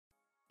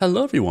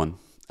Hello everyone!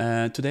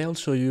 Today I'll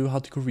show you how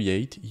to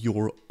create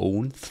your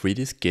own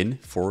 3D skin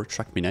for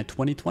Trackmania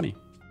 2020.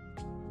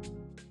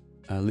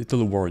 A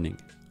little warning,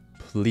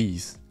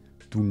 please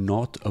do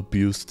not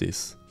abuse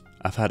this.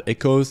 I've had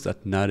echoes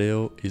that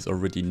Nadeo is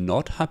already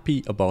not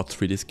happy about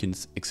 3D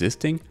skins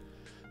existing,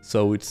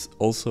 so it's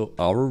also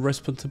our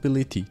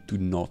responsibility to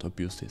not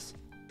abuse this.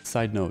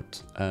 Side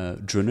note,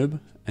 drunub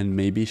and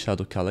maybe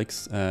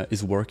schadocalex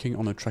is working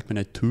on a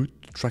Trackmania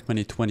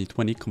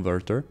 2020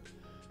 converter.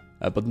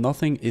 But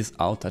nothing is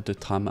out at the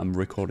time I'm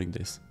recording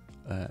this.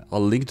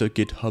 I'll link the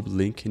GitHub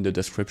link in the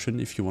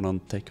description if you want to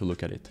take a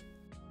look at it.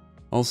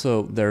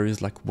 Also, there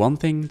is like one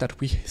thing that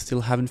we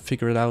still haven't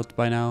figured out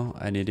by now,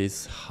 and it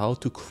is how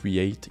to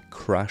create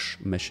crash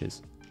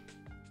meshes.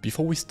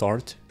 Before we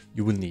start,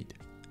 you will need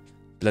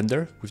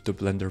Blender with the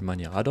Blender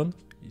Mania add-on,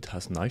 it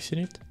has knives in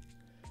it,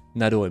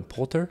 Nadeo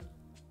Importer,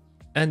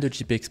 and the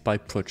gbx-py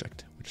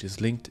project, which is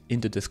linked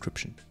in the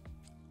description.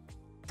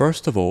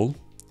 First of all,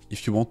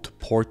 if you want to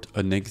port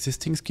an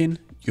existing skin,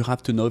 you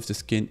have to know if the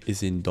skin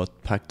is in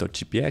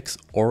 .Pack.Gbx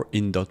or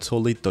in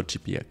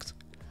 .Solid.Gbx.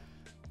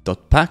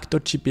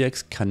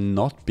 .Pack.Gbx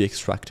cannot be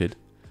extracted,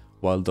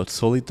 while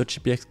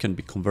 .Solid.Gbx can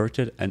be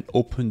converted and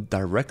opened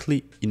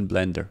directly in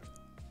Blender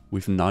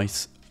with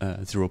nice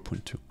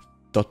 0.2.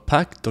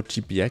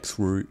 .Pack.Gbx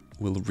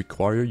will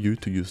require you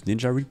to use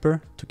Ninja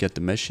Reaper to get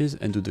the meshes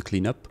and do the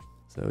cleanup.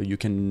 So you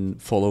can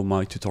follow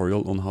my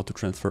tutorial on how to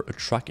transfer a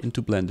track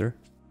into Blender.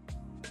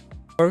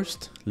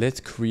 First, let's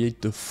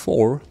create the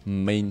 4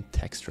 main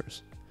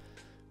textures.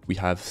 We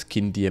have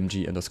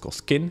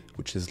skin_dmg_skin,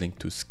 which is linked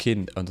to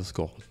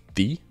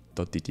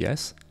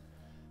skin_d.dds.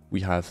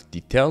 We have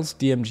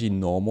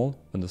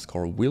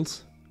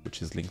details_dmg_normal_wheels,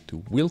 which is linked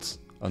to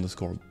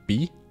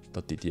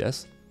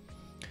wheels_b.dds.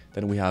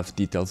 Then we have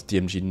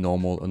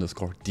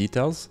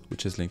details_dmg_normal_details,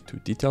 which is linked to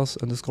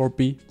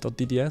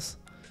details_b.dds.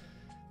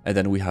 And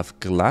then we have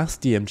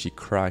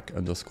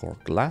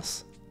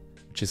glass_dmg_crack_glass,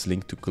 which is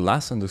linked to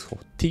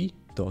glass_t.dds.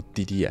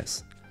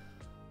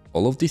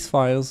 All of these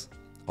files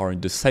are in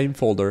the same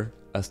folder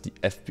as the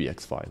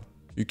FBX file.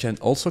 You can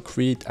also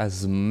create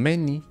as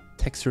many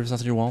textures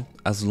as you want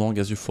as long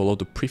as you follow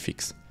the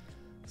prefix.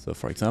 So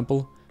for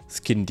example,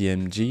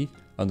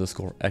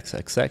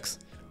 skin_dmg_xxx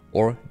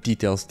or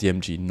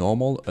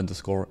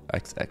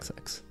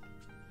details_dmg_normal_xxx.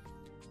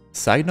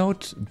 Side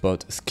note,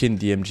 but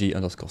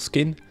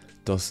skin_dmg_skin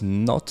does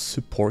not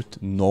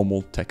support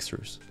normal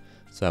textures.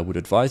 So I would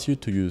advise you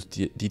to use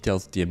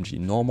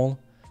details_dmg_normal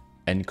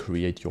and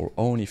create your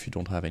own if you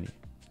don't have any.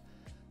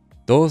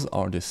 Those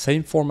are the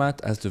same format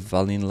as the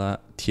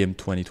vanilla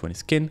TM2020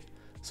 skin,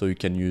 so you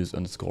can use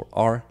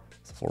 _r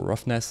for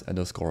roughness and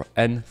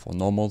 _n for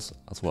normals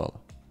as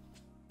well.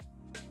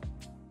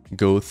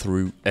 Go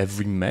through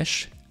every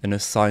mesh and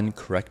assign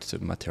correct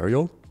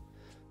material.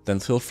 Then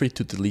feel free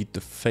to delete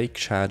the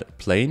FakeShad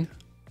plane,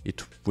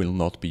 it will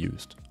not be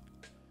used.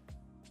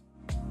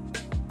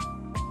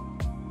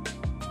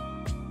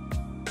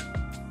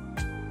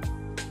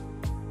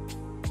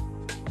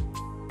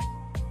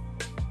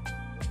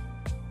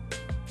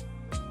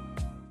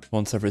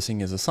 Once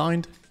everything is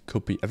assigned,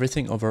 copy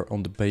everything over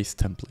on the base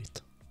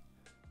template.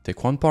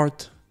 Take one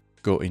part,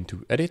 go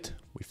into Edit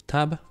with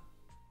Tab,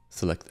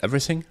 select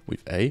everything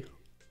with A,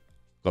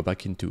 go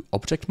back into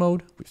Object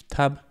Mode with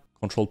Tab,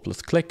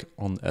 Ctrl+click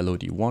on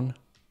LOD1,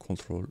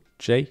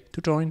 Ctrl+J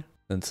to join,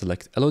 then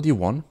select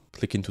LOD1,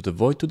 click into the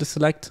void to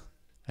deselect,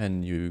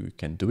 and you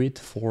can do it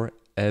for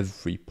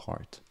every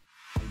part.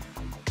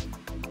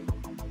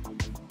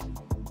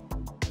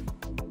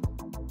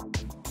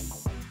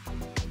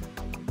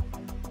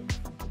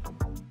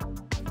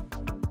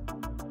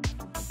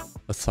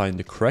 Assign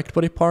the correct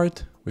body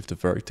part with the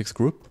vertex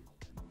group.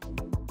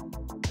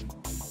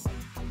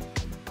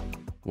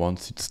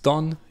 Once it's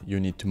done, you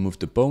need to move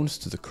the bones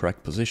to the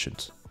correct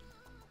positions.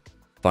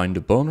 Find the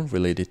bone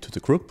related to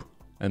the group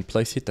and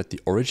place it at the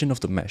origin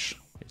of the mesh.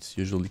 It's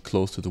usually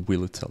close to the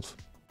wheel itself.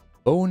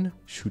 Bone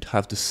should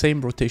have the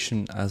same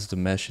rotation as the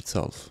mesh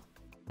itself,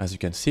 as you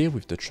can see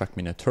with the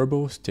Trackmania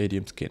Turbo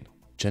Stadium skin.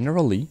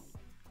 Generally,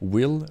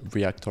 wheel,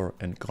 reactor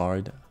and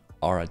guard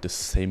are at the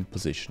same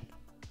position.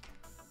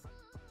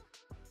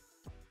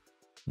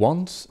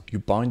 Once you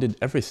binded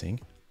everything,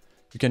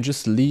 you can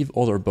just leave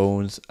other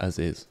bones as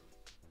is.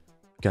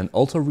 You can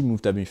also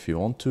remove them if you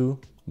want to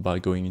by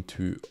going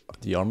into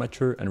the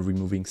armature and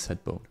removing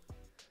said bone.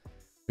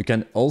 You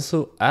can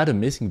also add a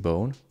missing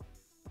bone,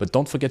 but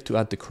don't forget to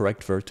add the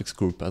correct vertex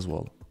group as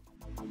well.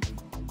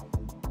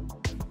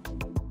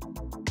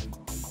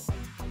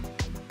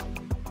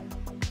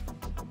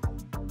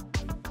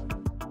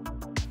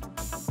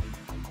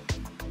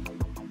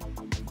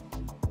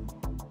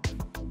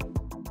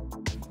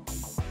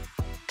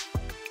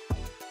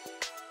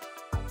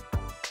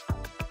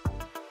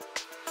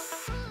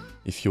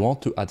 If you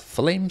want to add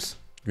flames,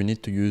 you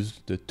need to use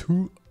the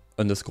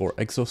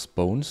 2_exhaust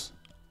bones,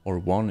 or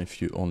 1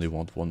 if you only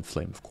want one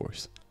flame, of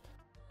course.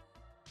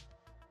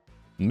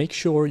 Make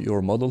sure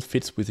your model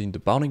fits within the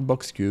bounding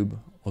box cube,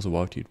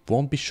 otherwise it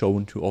won't be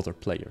shown to other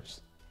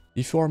players.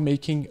 If you are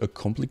making a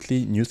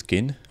completely new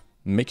skin,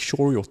 Make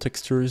sure your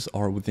textures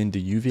are within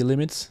the UV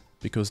limits,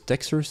 because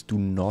textures do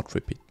not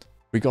repeat.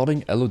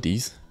 Regarding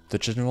LODs, the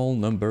general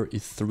number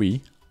is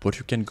 3, but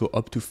you can go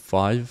up to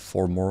 5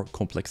 for more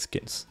complex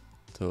skins.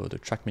 So the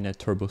Trackmania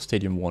Turbo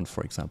Stadium 1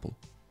 for example.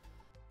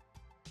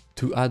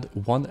 To add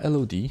one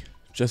LOD,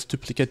 just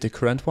duplicate the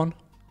current one,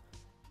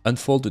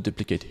 unfold the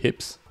duplicate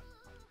hips,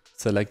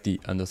 select the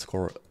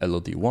underscore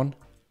LOD1,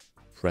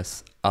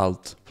 press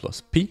Alt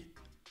plus P,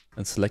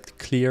 and select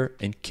Clear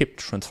and Keep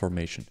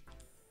Transformation.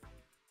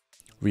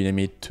 Rename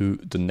it to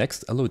the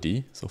next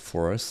LOD, so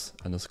for us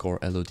underscore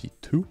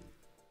LOD2.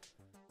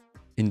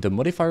 In the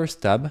Modifiers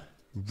tab,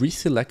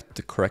 reselect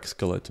the correct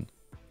skeleton.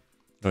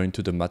 Go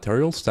into the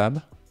Materials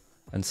tab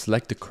and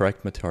select the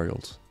correct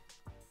materials,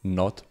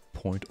 not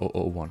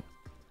 0.001.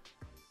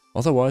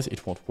 Otherwise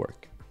it won't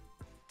work.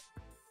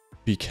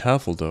 Be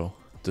careful though,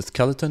 the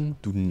skeleton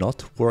do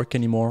not work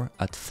anymore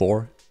at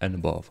 4 and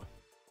above.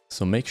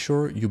 So make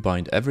sure you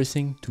bind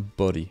everything to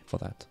body for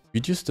that.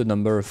 Reduce the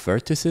number of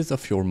vertices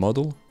of your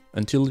model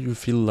until you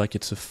feel like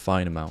it's a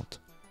fine amount.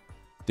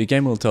 The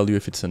game will tell you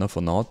if it's enough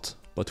or not,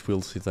 but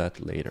we'll see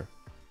that later.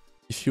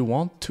 If you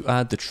want to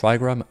add the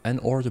trigram and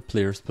or the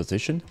player's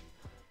position,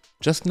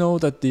 just know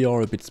that they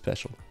are a bit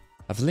special.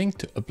 I've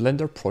linked a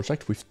Blender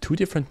project with 2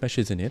 different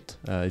meshes in it,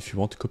 if you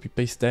want to copy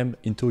paste them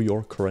into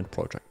your current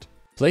project.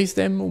 Place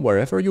them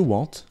wherever you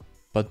want,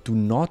 but do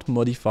not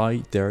modify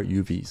their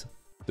UVs.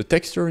 The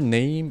texture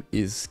name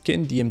is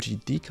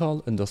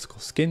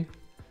skin.dmg_skin,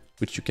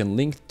 which you can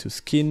link to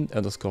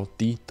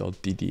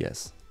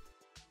skin_d.dds.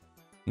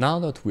 Now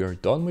that we are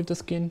done with the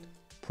skin,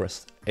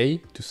 press A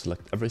to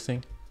select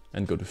everything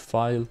and go to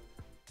File,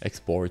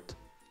 Export,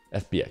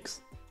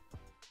 FBX.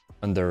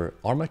 Under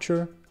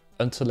Armature,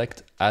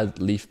 unselect Add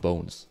Leaf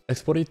Bones.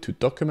 Export it to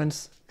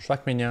Documents,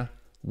 Trackmania,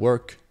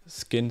 Work,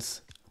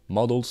 Skins,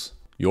 Models,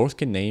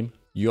 YourSkinName,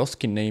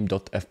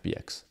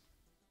 YourSkinName.fbx.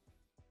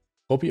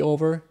 Copy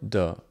over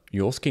the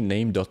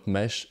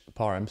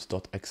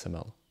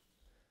YourSkinName.mesh.params.xml.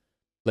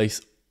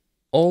 Place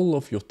all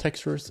of your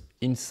textures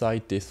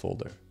inside this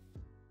folder.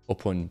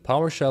 Open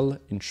PowerShell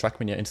in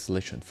Trackmania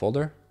installation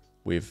folder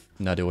with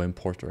Nadeo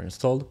Importer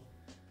installed,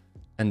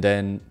 and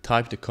then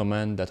type the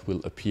command that will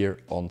appear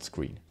on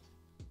screen.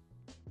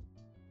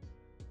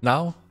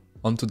 Now,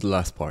 onto the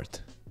last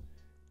part,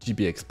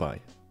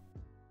 gbx-py.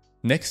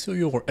 Next to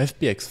your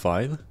FBX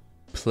file,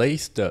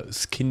 place the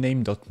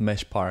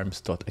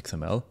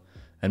skinname.meshparams.xml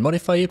and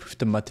modify it with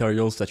the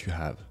materials that you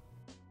have.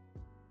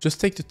 Just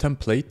take the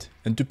template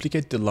and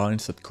duplicate the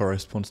lines that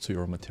correspond to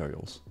your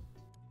materials.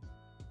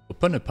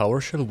 Open a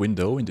PowerShell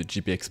window in the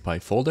gbx-py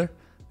folder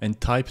and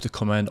type the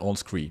command on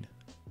screen.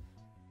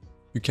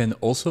 You can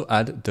also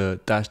add the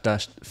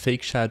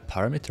 --FakeShad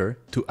parameter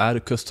to add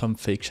a custom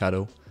fake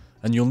shadow,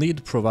 and you'll need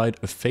to provide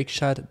a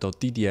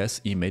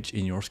FakeShad.dds image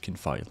in your skin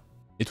file.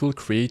 It will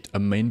create a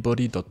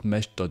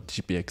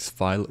mainBody.mesh.gbx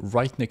file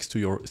right next to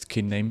your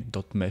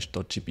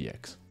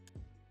skinname.mesh.gbx.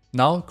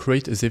 Now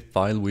create a zip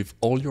file with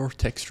all your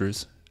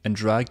textures and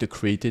drag the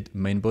created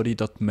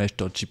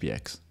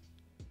mainBody.mesh.gbx.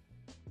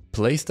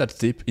 Place that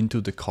zip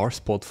into the car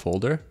spot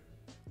folder,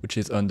 which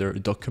is under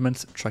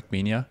Documents,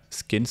 Trackmania,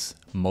 Skins,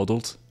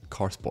 Models,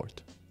 Car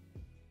Sport.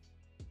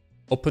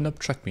 Open up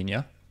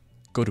Trackmania,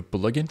 go to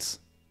Plugins,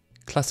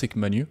 Classic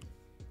menu,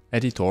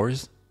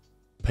 Editors,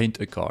 Paint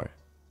a car.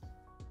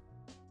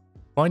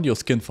 Find your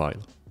skin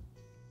file.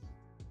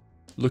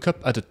 Look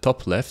up at the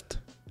top left,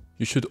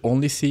 you should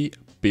only see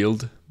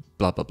build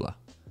blah blah blah.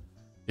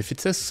 If it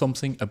says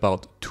something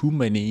about too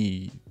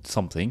many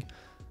something,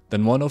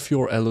 then one of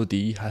your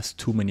LOD has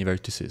too many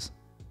vertices.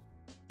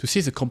 To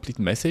see the complete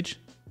message,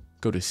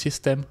 go to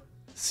System,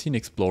 Scene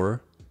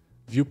Explorer,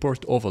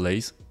 Viewport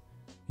Overlays,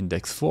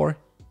 Index 4,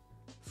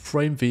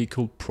 Frame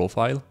Vehicle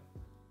Profile,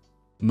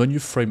 Menu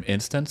Frame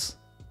Instance,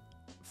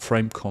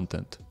 Frame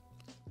Content.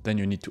 Then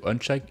you need to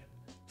uncheck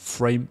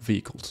Frame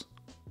Vehicles.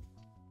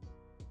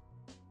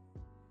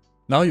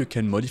 Now you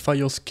can modify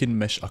your skin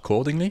mesh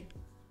accordingly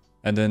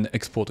and then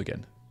export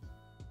again.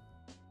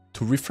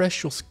 To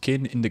refresh your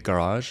skin in the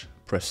garage,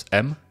 press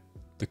M,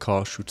 the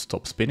car should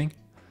stop spinning,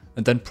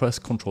 and then press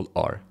Ctrl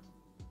R.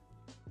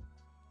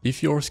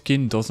 If your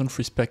skin doesn't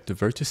respect the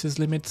vertices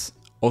limits,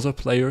 other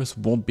players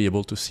won't be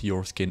able to see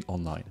your skin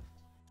online.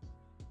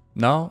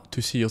 Now,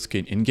 to see your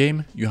skin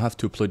in-game, you have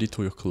to upload it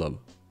to your club.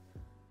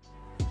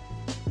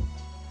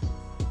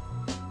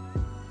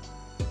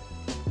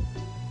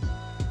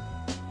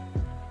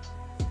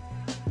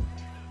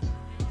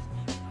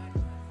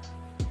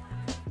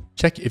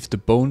 Check if the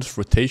bone's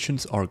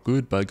rotations are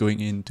good by going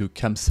into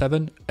Cam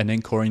 7 and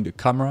anchoring the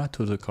camera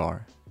to the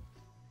car.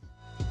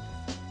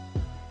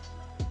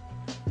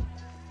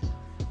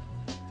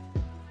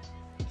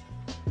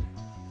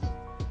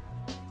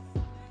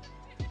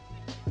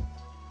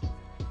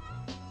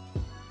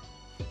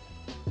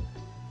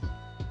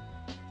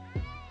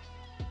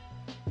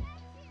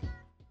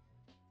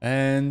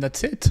 And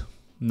that's it.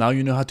 Now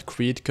you know how to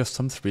create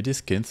custom 3D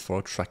skins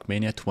for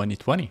Trackmania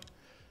 2020.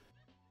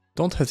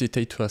 Don't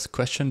hesitate to ask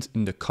questions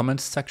in the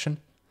comments section.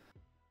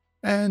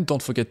 And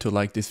don't forget to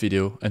like this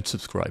video and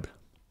subscribe.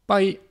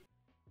 Bye!